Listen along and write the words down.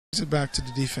It back to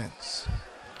the defense.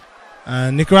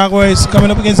 And Nicaragua is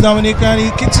coming up against Dominica, and he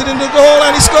kicks it in the goal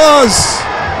and he scores.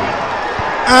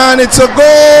 And it's a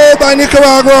goal by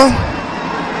Nicaragua.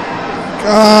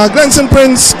 Glenson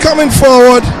Prince coming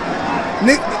forward.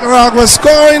 Nicaragua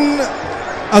scoring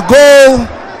a goal.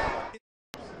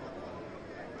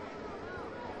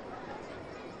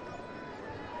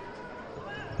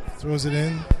 Throws it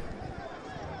in.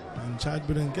 And Chad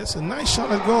Budden gets a nice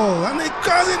shot at goal. And they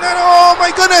cross it. And oh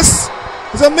my goodness!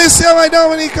 It's a miss here by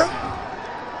Dominica.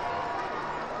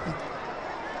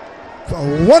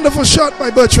 A wonderful shot by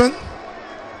Bertrand.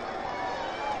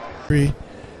 He's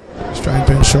trying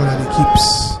to ensure that he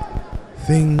keeps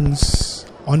things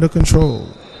under control.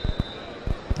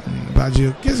 And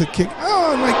Baggio gives a kick.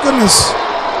 Oh my goodness!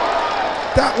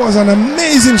 That was an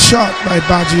amazing shot by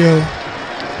Baggio,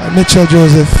 by Mitchell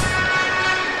Joseph.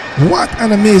 What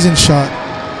an amazing shot.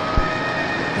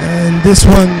 And this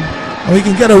one, we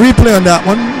can get a replay on that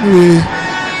one. We'll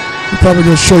probably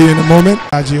just show you in a moment.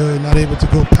 Baggio not able to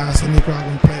go past the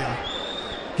Nicaraguan player.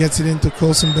 Gets it into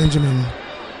Colson Benjamin.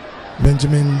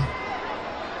 Benjamin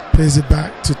plays it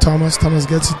back to Thomas. Thomas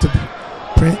gets it to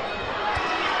Print.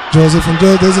 Joseph and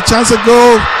Joe. There's a chance at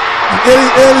goal. And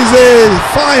Elize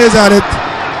fires at it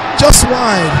just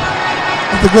wide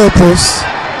of the goalpost.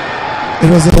 It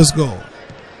was the first goal.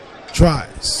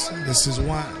 Tries. This is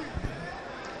one.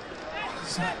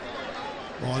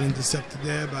 Ball intercepted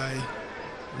there by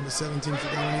number 17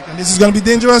 for Dominic. And this is going to be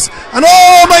dangerous. And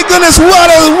oh my goodness,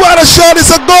 what a shot. It's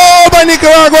a goal by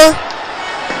Nicaragua.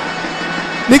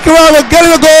 Nicaragua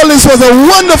getting a goal. This was a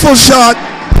wonderful shot.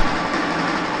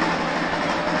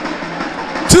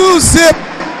 2-zip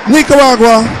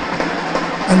Nicaragua.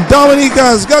 And Dominica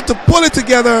has got to pull it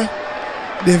together.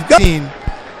 They've got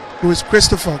who is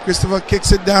Christopher. Christopher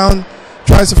kicks it down,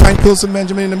 tries to find Colson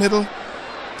Benjamin in the middle.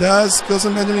 Does.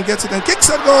 Colson Benjamin gets it and kicks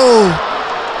a goal.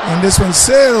 And this one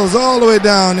sails all the way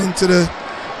down into the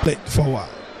plate for a while.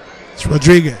 It's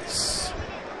Rodriguez.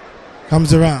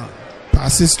 Comes around.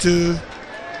 Passes to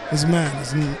his man.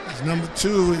 His number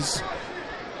 2 is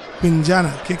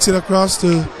Pinjana. Kicks it across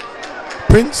to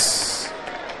Prince.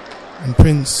 And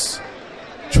Prince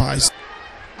tries.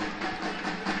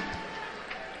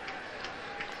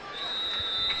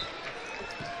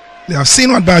 They have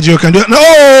seen what Baggio can do.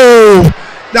 No!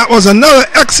 That was another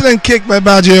excellent kick by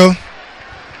Baggio.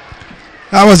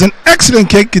 That was an excellent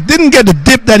kick. It didn't get the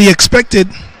dip that he expected.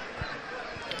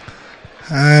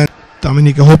 And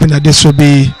Dominica hoping that this will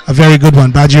be a very good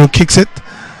one. Baggio kicks it.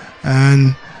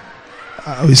 And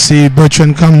we see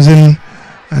Bertrand comes in.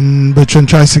 And Bertrand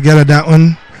tries to get at that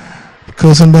one.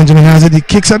 Colson Benjamin has it. He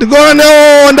kicks at the goal.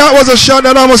 No! And that was a shot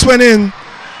that almost went in.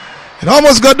 It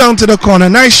almost got down to the corner.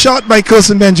 Nice shot by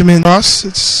Colson Benjamin.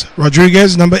 It's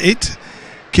Rodriguez, number 8.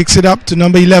 Kicks it up to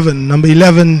number 11. Number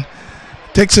 11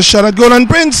 takes a shot at goal. And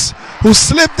Prince, who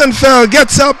slipped and fell,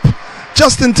 gets up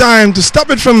just in time to stop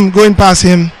it from going past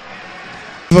him.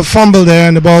 A fumble there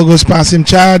and the ball goes past him.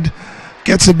 Chad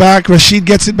gets it back. Rashid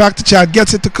gets it back to Chad.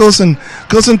 Gets it to Colson.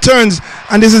 Colson turns.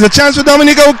 And this is a chance for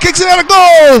Dominica, who kicks it at a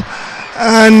goal.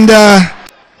 And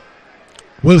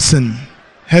Wilson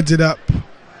heads it up.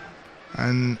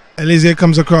 And Elize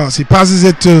comes across. He passes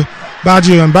it to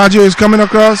Baggio, and Baggio is coming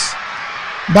across.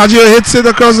 Baggio hits it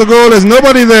across the goal. There's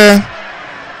nobody there.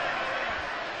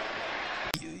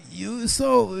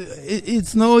 So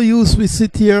it's no use we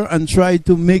sit here and try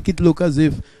to make it look as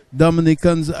if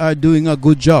Dominicans are doing a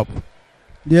good job.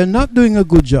 They are not doing a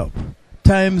good job.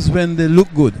 Times when they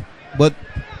look good, but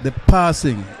the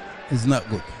passing is not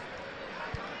good.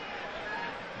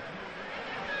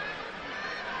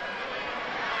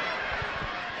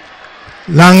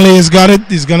 Langley has got it.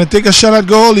 He's going to take a shot at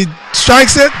goal. He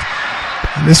strikes it.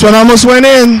 And this one almost went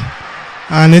in.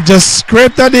 And it just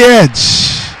scraped at the edge.